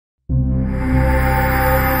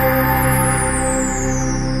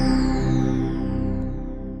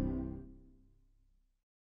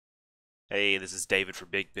Hey, this is David for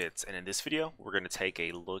Big Bits, and in this video we're going to take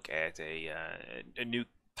a look at a new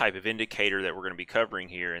type of indicator that we're going to be covering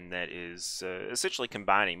here, and that is essentially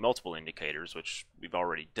combining multiple indicators, which we've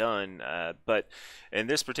already done. But in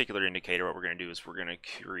this particular indicator, what we're going to do is we're going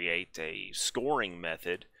to create a scoring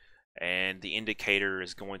method, and the indicator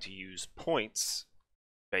is going to use points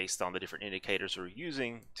based on the different indicators we're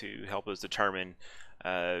using to help us determine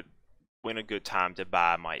when a good time to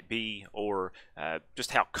buy might be, or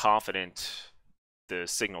just how confident the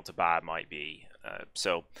signal to buy might be.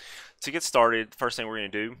 So to get started, first thing we're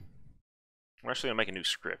going to do, we're actually going to make a new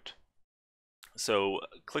script. So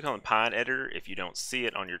click on the Pine editor. If you don't see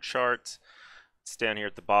it on your chart, it's down here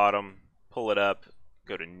at the bottom. Pull it up,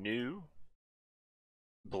 go to New,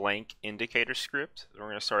 Blank Indicator Script. We're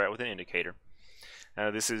going to start out with an indicator.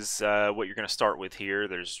 This is what you're going to start with here.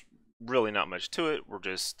 There's really not much to it. We're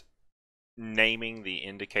just naming the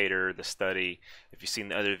indicator, the study. If you've seen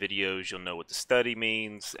the other videos, you'll know what the study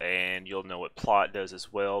means, and you'll know what plot does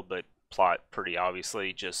as well. But plot, pretty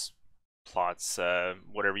obviously, just plots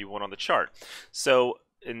whatever you want on the chart. So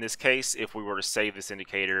in this case, if we were to save this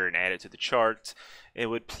indicator and add it to the chart, it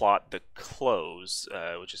would plot the close,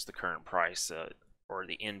 which is the current price or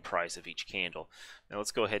the end price of each candle. Now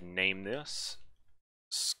let's go ahead and name this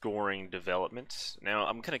scoring development. Now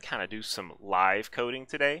I'm going to kind of do some live coding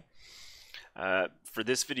today. For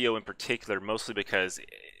this video in particular, mostly because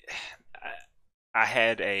I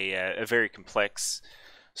had a very complex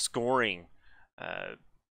scoring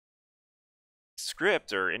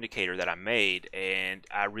script or indicator that I made, and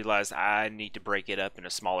I realized I need to break it up into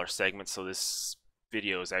smaller segments. So this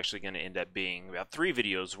video is actually going to end up being about 3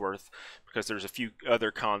 videos worth, because there's a few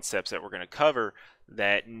other concepts that we're going to cover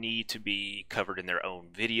that need to be covered in their own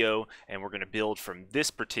video, and we're going to build from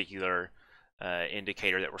this particular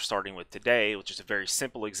indicator that we're starting with today, which is a very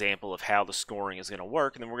simple example of how the scoring is going to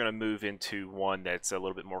work, and then we're going to move into one that's a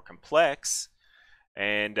little bit more complex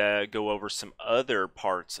and go over some other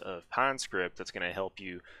parts of PineScript that's going to help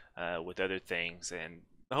you with other things, and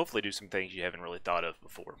hopefully do some things you haven't really thought of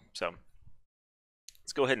before. So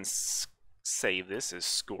let's go ahead and save this as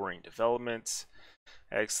scoring development.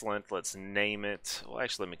 Excellent. Let's name it. Well,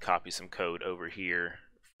 actually, let me copy some code over here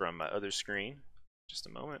from my other screen. Just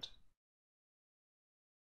a moment.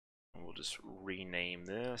 We'll just rename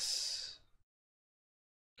this,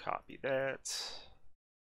 copy that.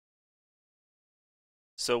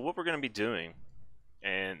 So what we're going to be doing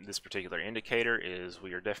in this particular indicator is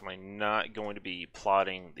we are definitely not going to be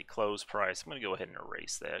plotting the close price. I'm going to go ahead and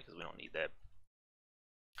erase that because we don't need that,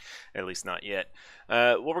 at least not yet.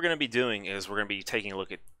 What we're going to be doing is we're going to be taking a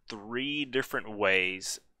look at 3 different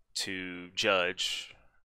ways to judge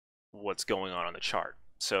what's going on the chart.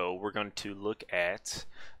 So we're going to look at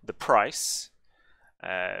the price.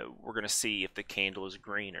 We're going to see if the candle is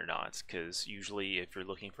green or not, because usually if you're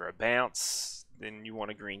looking for a bounce, then you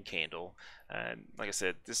want a green candle. Like I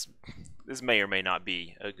said, this may or may not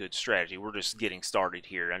be a good strategy. We're just getting started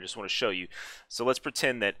here. I just want to show you. So let's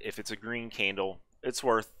pretend that if it's a green candle, it's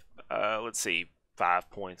worth, let's see,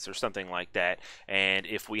 5 points or something like that. And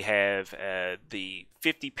if we have the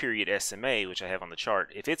 50-period SMA, which I have on the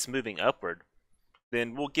chart, if it's moving upward,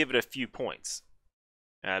 then we'll give it a few points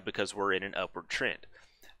because we're in an upward trend.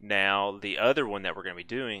 Now, the other one that we're going to be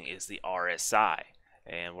doing is the RSI.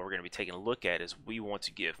 And what we're going to be taking a look at is we want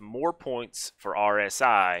to give more points for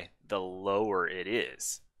RSI the lower it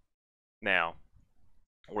is. Now,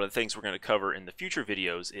 one of the things we're going to cover in the future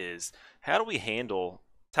videos is how do we handle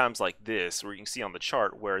times like this, where you can see on the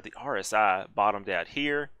chart where the RSI bottomed out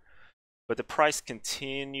here, but the price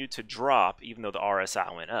continued to drop even though the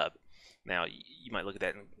RSI went up. Now, you might look at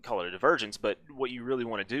that and call it a divergence, but what you really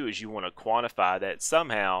want to do is you want to quantify that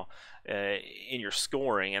somehow in your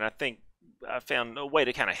scoring, and I think I found a way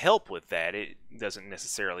to kind of help with that. It doesn't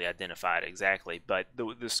necessarily identify it exactly, but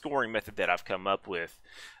the scoring method that I've come up with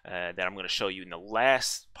that I'm going to show you in the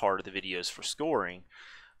last part of the videos for scoring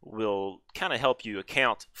will kind of help you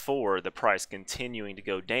account for the price continuing to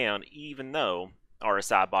go down even though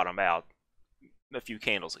RSI bottomed out a few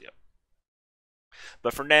candles ago.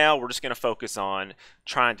 But for now, we're just going to focus on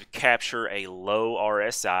trying to capture a low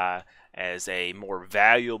RSI as a more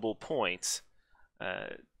valuable point,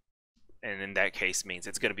 and in that case means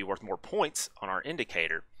it's going to be worth more points on our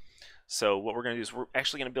indicator. So what we're going to do is we're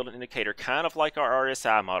actually going to build an indicator kind of like our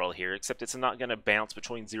RSI model here, except it's not going to bounce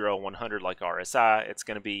between 0 and 100 like RSI. It's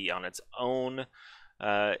going to be on its own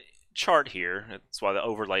chart here. That's why the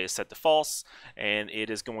overlay is set to false, and it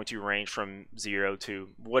is going to range from 0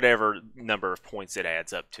 to whatever number of points it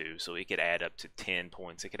adds up to. So it could add up to 10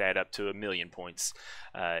 points, it could add up to 1,000,000 points.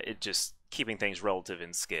 It just keeping things relative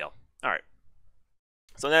in scale. All right,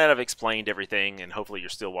 So now that I've explained everything, and hopefully you're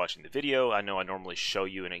still watching the video, I know I normally show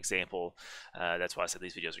you an example. That's why I said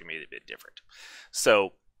these videos are going to be a bit different.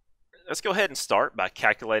 So let's go ahead and start by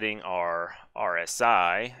calculating our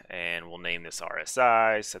RSI, and we'll name this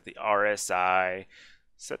RSI, set the RSI,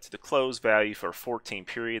 set to the close value for a 14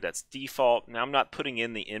 period. That's default. Now I'm not putting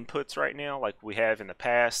in the inputs right now like we have in the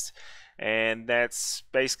past, and that's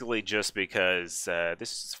basically just because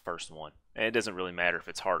this is the first one. And it doesn't really matter if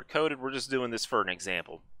it's hard-coded. We're just doing this for an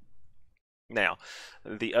example. Now,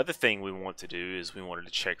 the other thing we want to do is we wanted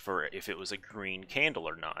to check for if it was a green candle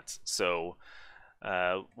or not. So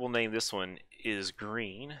we'll name this one is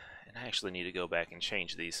green, and I actually need to go back and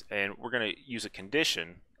change these. And we're going to use a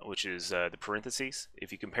condition, which is the parentheses.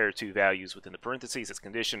 If you compare two values within the parentheses, it's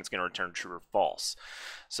condition, it's going to return true or false.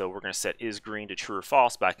 So we're going to set is green to true or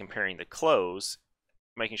false by comparing the close,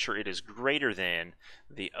 making sure it is greater than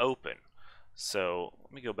the open. So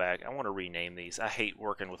let me go back. I want to rename these. I hate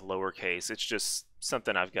working with lowercase. It's just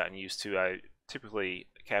something I've gotten used to. I typically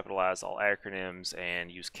capitalize all acronyms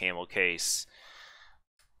and use camel case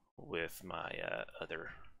with my other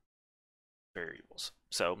variables.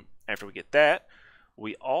 So after we get that,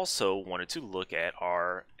 we also wanted to look at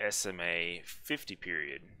our SMA 50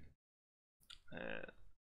 period.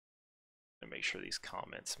 And make sure these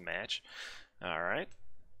comments match. All right.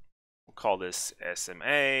 We'll call this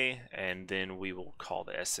SMA, and then we will call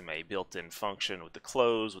the SMA built-in function with the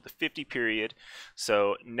close with the 50 period.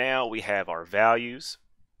 So now we have our values,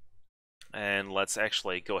 and let's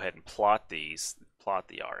actually go ahead and plot these. Plot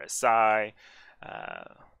the RSI.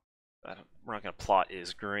 We're not going to plot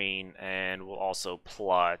is green, and we'll also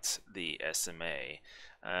plot the SMA.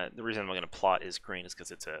 The reason I'm going to plot is green is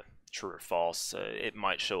because it's a true or false. It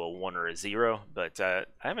might show a 1 or a 0, but I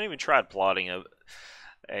haven't even tried plotting a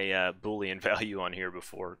Boolean value on here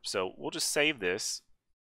before. So we'll just save this.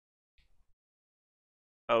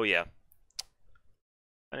 Oh yeah,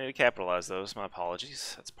 I need to capitalize those. My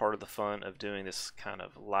apologies. That's part of the fun of doing this kind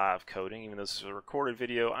of live coding. Even though this is a recorded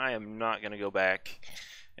video, I am not going to go back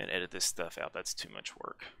and edit this stuff out. That's too much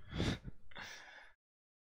work.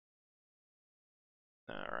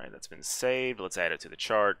 Alright, that's been saved. Let's add it to the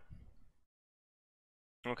chart.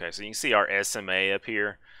 Okay, so you can see our SMA up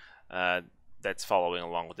here. That's following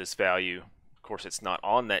along with this value. Of course, it's not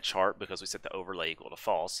on that chart because we set the overlay equal to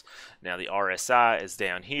false. Now the RSI is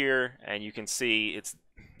down here, and you can see it's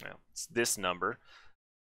this number.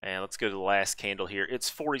 And let's go to the last candle here.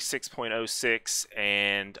 It's 46.06,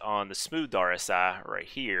 and on the smoothed RSI right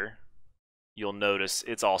here, you'll notice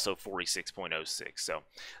it's also 46.06. So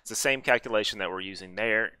it's the same calculation that we're using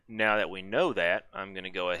there. Now that we know that, I'm going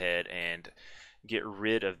to go ahead and get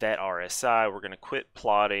rid of that RSI. We're going to quit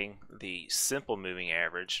plotting the simple moving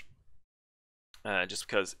average just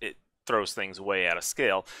because it throws things way out of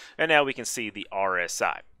scale. And now we can see the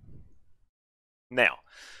RSI. Now,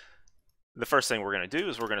 the first thing we're going to do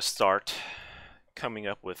is we're going to start coming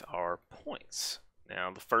up with our points.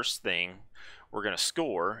 Now, the first thing we're going to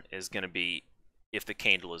score is going to be if the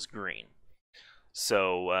candle is green.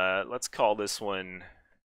 So let's call this one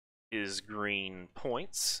is green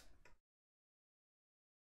points.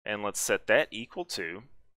 And let's set that equal to,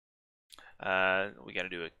 we got to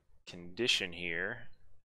do a condition here,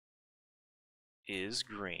 is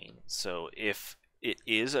green. So if it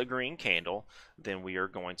is a green candle, then we are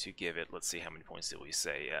going to give it, let's see, how many points did we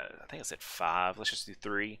say? I think I said 5. Let's just do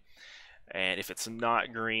 3. And if it's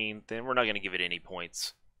not green, then we're not going to give it any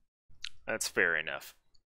points. That's fair enough.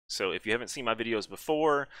 So if you haven't seen my videos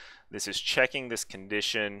before, this is checking this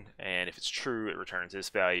condition, and if it's true, it returns this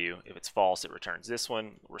value. If it's false, it returns this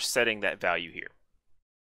one. We're setting that value here.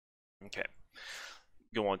 Okay.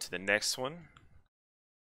 Go on to the next one.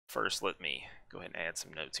 First, let me go ahead and add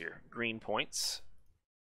some notes here. Green points.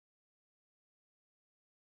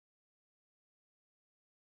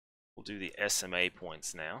 We'll do the SMA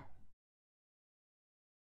points now.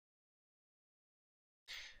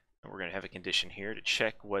 And we're going to have a condition here to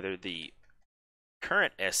check whether the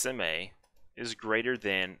current SMA is greater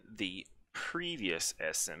than the previous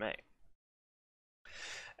SMA.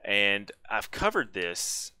 And I've covered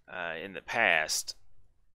this in the past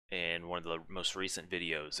in one of the most recent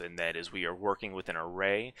videos, and that is we are working with an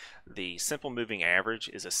array. The simple moving average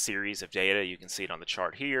is a series of data. You can see it on the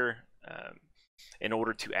chart here. In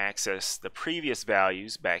order to access the previous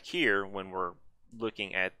values back here when we're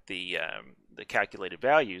looking at the calculated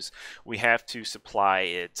values, we have to supply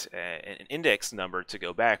it an index number to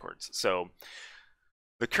go backwards. So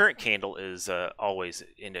the current candle is always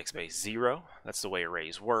index base 0. That's the way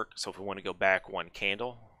arrays work. So if we want to go back one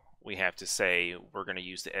candle, we have to say we're going to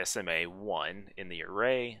use the SMA 1 in the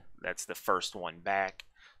array. That's the first one back.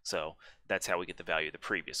 So that's how we get the value of the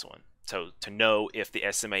previous one. So to know if the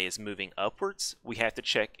SMA is moving upwards, we have to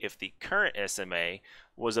check if the current SMA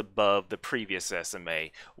was above the previous SMA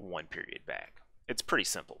one period back. It's pretty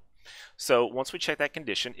simple. So once we check that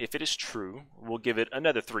condition, if it is true, we'll give it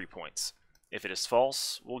another 3 points. If it is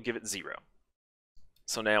false, we'll give it 0.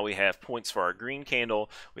 So now we have points for our green candle,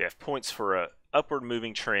 we have points for a upward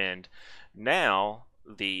moving trend. Now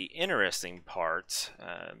the interesting part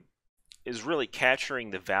is really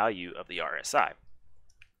capturing the value of the RSI.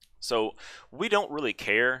 So we don't really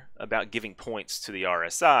care about giving points to the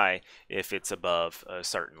RSI if it's above a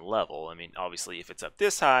certain level. I mean, obviously if it's up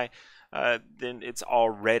this high, then it's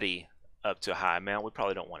already up to a high amount. We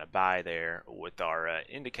probably don't want to buy there with our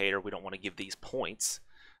indicator. We don't want to give these points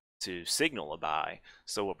to signal a buy.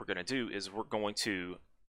 So what we're going to do is we're going to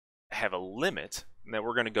have a limit that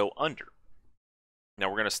we're going to go under. Now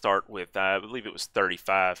we're going to start with, I believe it was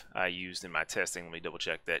 35 I used in my testing. Let me double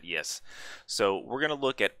check that. Yes. So we're going to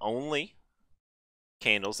look at only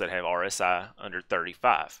candles that have RSI under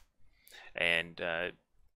 35. And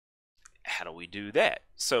how do we do that?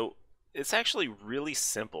 So it's actually really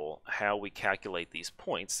simple how we calculate these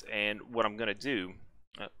points. And what I'm going to do,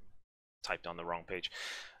 typed on the wrong page.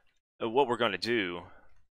 What we're going to do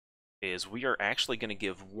is we are actually going to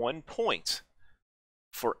give 1 point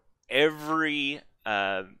for every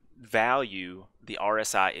value the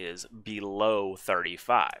RSI is below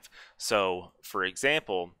 35. So for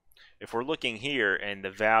example, if we're looking here and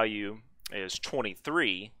the value is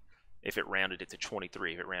 23, if it rounded it to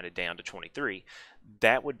 23, if it rounded down to 23,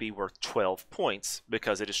 that would be worth 12 points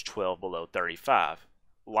because it is 12 below 35.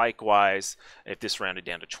 Likewise, if this rounded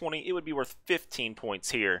down to 20, it would be worth 15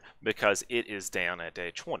 points here because it is down at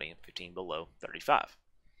a 20, 15 below 35.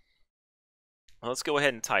 Let's go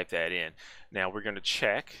ahead and type that in. Now we're going to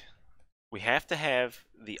check. We have to have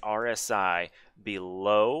the RSI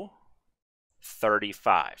below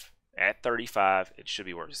 35. At 35, it should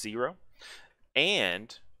be worth 0.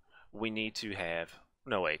 And we need to have,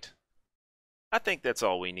 no wait, I think that's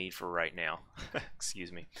all we need for right now.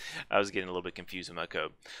 Excuse me. I was getting a little bit confused with my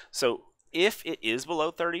code. So if it is below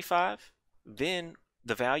 35, then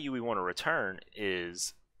the value we want to return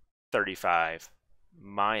is 35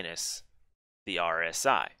 minus the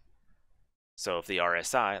RSI. So if the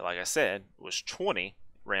RSI, like I said, was 20,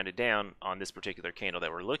 rounded down on this particular candle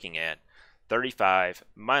that we're looking at, 35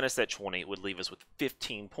 minus that 20 would leave us with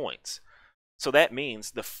 15 points. So that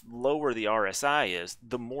means the lower the RSI is,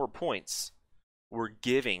 the more points we're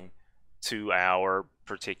giving to our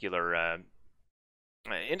particular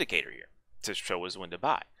indicator here to show us when to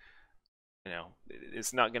buy. You know,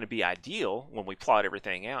 it's not going to be ideal when we plot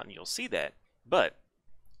everything out, and you'll see that, but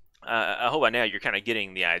I hope by now you're kind of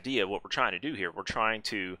getting the idea of what we're trying to do here. We're trying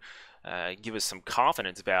to give us some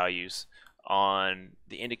confidence values on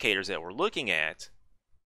the indicators that we're looking at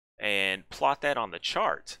and plot that on the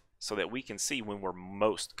chart so that we can see when we're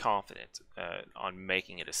most confident on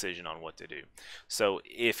making a decision on what to do. So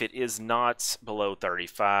if it is not below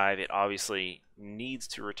 35, it obviously needs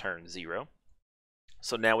to return 0.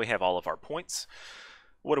 So now we have all of our points.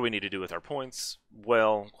 What do we need to do with our points?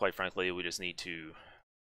 Well, quite frankly, we just need to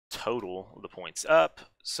total the points up.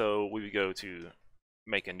 So we would go to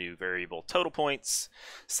make a new variable, total points,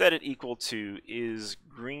 set it equal to is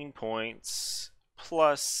green points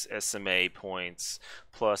plus SMA points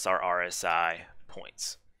plus our RSI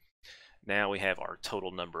points. Now we have our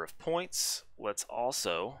total number of points. Let's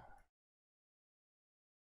also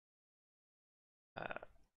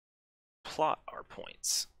plot our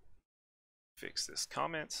points. Fix this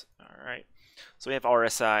comment. All right. So we have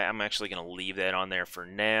RSI. I'm actually going to leave that on there for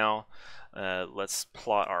now. Let's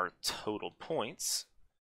plot our total points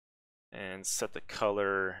and set the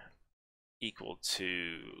color equal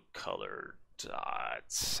to color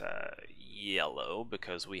dot yellow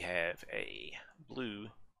because we have a blue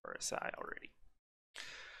RSI already.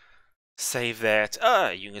 Save that.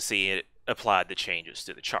 You can see it applied the changes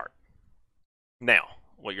to the chart. Now,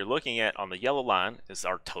 what you're looking at on the yellow line is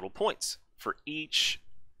our total points for each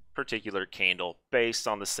particular candle based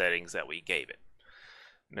on the settings that we gave it.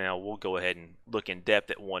 Now we'll go ahead and look in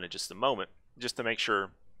depth at one in just a moment just to make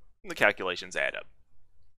sure the calculations add up.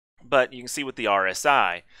 But you can see with the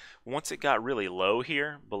RSI, once it got really low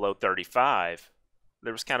here, below 35,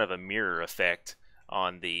 there was kind of a mirror effect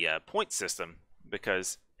on the point system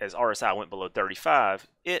because as RSI went below 35,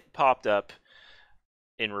 it popped up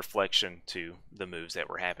in reflection to the moves that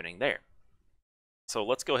were happening there. So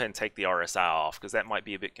let's go ahead and take the RSI off because that might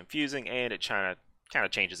be a bit confusing and it kind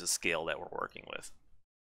of changes the scale that we're working with.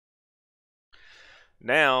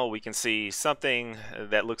 Now we can see something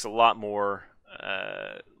that looks a lot more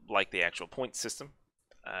like the actual point system.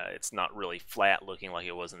 It's not really flat looking like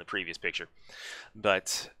it was in the previous picture,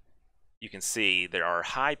 but you can see there are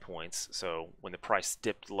high points. So when the price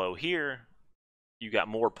dipped low here, you got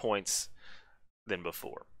more points than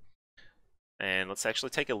before. And let's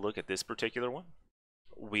actually take a look at this particular one.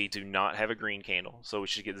 We do not have a green candle, so we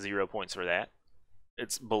should get 0 points for that.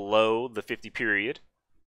 It's below the 50 period.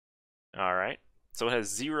 All right, so it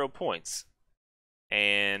has 0 points,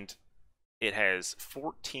 and it has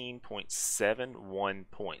 14.71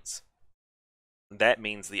 points. That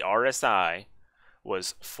means the RSI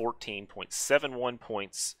was 14.71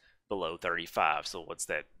 points below 35. So what's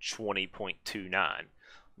that? 20.29. Let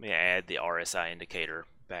me add the RSI indicator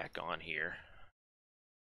back on here.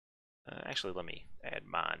 Actually, let me add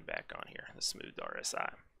mine back on here, the smooth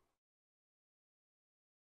RSI.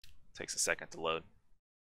 Takes a second to load.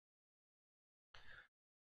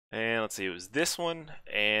 And let's see, it was this one,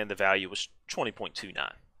 and the value was 20.29.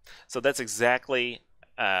 So that's exactly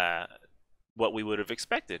what we would have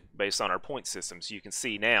expected based on our point system. So you can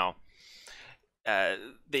see now,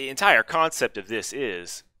 the entire concept of this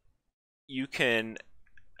is you can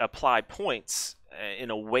apply points in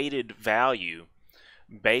a weighted value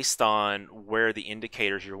based on where the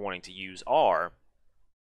indicators you're wanting to use are.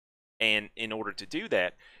 And in order to do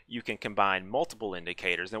that, you can combine multiple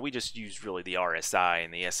indicators. Now, we just used really the RSI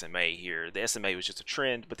and the SMA here. The SMA was just a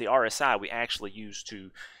trend, but the RSI we actually used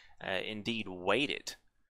to indeed weight it.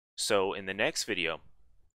 So in the next video,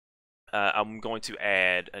 I'm going to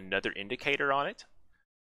add another indicator on it.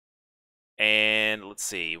 And let's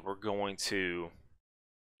see, we're going to...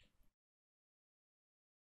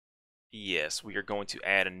 Yes, we are going to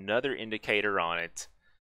add another indicator on it.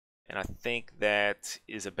 And I think that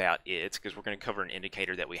is about it, because we're going to cover an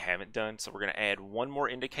indicator that we haven't done. So we're going to add one more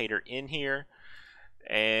indicator in here,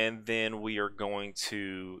 and then we are going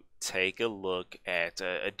to take a look at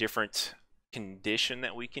a different condition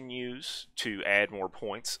that we can use to add more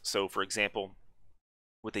points. So for example,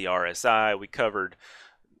 with the RSI, we covered,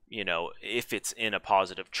 you know, if it's in a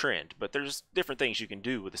positive trend, but there's different things you can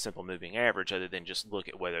do with a simple moving average other than just look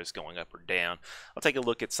at whether it's going up or down. I'll take a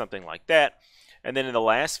look at something like that. And then in the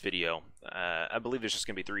last video, I believe there's just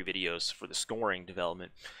going to be 3 videos for the scoring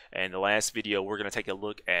development. And the last video, we're going to take a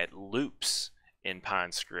look at loops in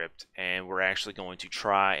PineScript, and we're actually going to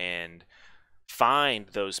try and find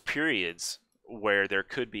those periods where there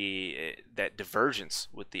could be that divergence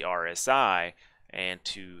with the RSI, and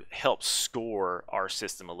to help score our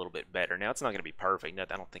system a little bit better. Now, it's not going to be perfect. I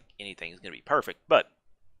don't think anything is going to be perfect, but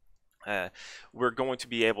we're going to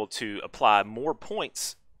be able to apply more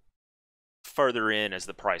points further in as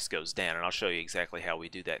the price goes down, and I'll show you exactly how we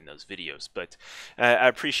do that in those videos. But I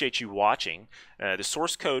appreciate you watching. The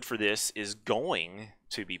source code for this is going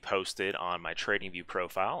to be posted on my TradingView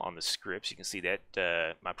profile on the scripts. You can see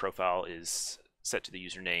that my profile is set to the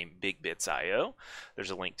username BigBitsIO. There's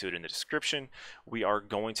a link to it in the description. We are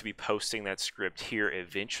going to be posting that script here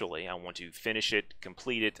eventually. I want to finish it,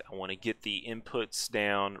 complete it. I want to get the inputs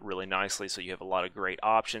down really nicely so you have a lot of great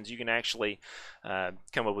options. You can actually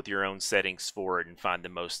come up with your own settings for it and find the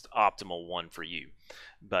most optimal one for you.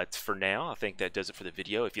 But for now, I think that does it for the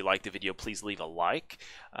video. If you like the video, please leave a like.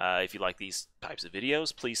 If you like these types of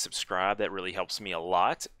videos, please subscribe. That really helps me a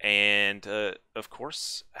lot. And of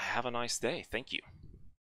course, have a nice day. Thank you.